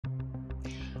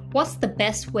What's the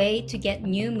best way to get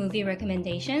new movie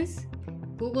recommendations?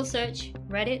 Google search,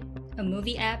 Reddit, a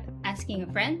movie app, asking a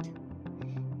friend?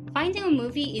 Finding a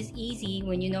movie is easy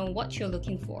when you know what you're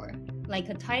looking for, like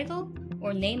a title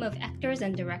or name of actors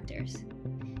and directors.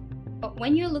 But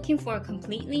when you're looking for a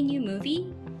completely new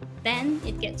movie, then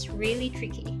it gets really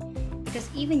tricky, because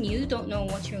even you don't know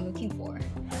what you're looking for.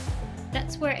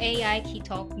 That's where AI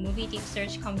Keytalk movie deep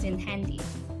search comes in handy.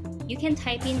 You can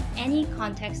type in any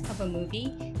context of a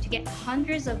movie to get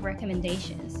hundreds of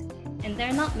recommendations, and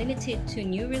they're not limited to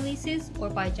new releases or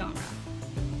by genre.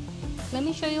 Let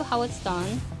me show you how it's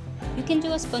done. You can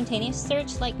do a spontaneous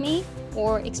search like me,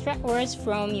 or extract words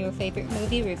from your favorite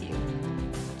movie review.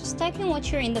 Just type in what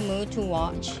you're in the mood to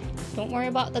watch. Don't worry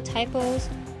about the typos,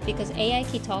 because AI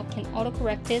Keytalk can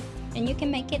autocorrect it and you can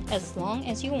make it as long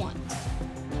as you want.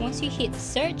 Once you hit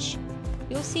search,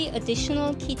 you'll see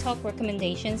additional Keytalk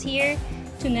recommendations here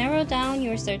to narrow down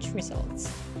your search results.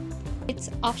 It's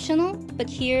optional, but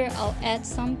here I'll add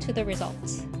some to the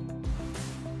results.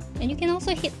 And you can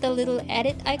also hit the little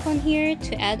edit icon here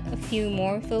to add a few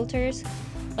more filters,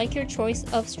 like your choice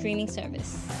of streaming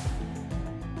service.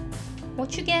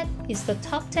 What you get is the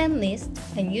top 10 list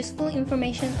and useful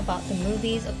information about the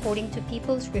movies according to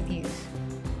people's reviews.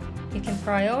 You can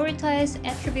prioritize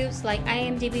attributes like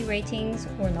IMDb ratings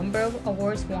or number of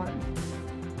awards won.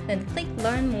 Then click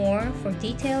Learn More for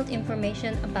detailed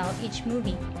information about each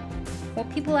movie. What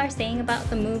people are saying about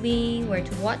the movie, where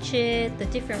to watch it, the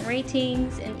different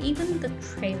ratings, and even the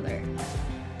trailer.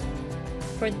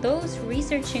 For those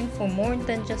researching for more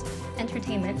than just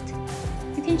entertainment,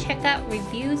 you can check out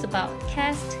reviews about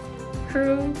cast,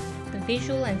 crew, the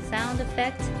visual and sound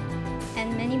effects,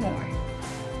 and many more.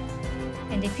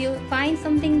 And if you find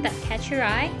something that catches your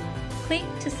eye, click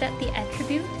to set the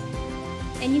attribute,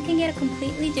 and you can get a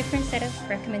completely different set of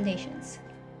recommendations.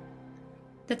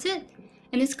 That's it,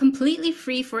 and it's completely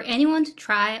free for anyone to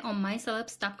try on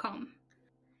mycelebs.com.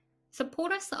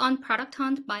 Support us on Product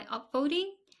Hunt by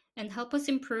upvoting, and help us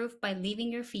improve by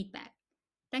leaving your feedback.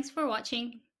 Thanks for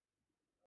watching.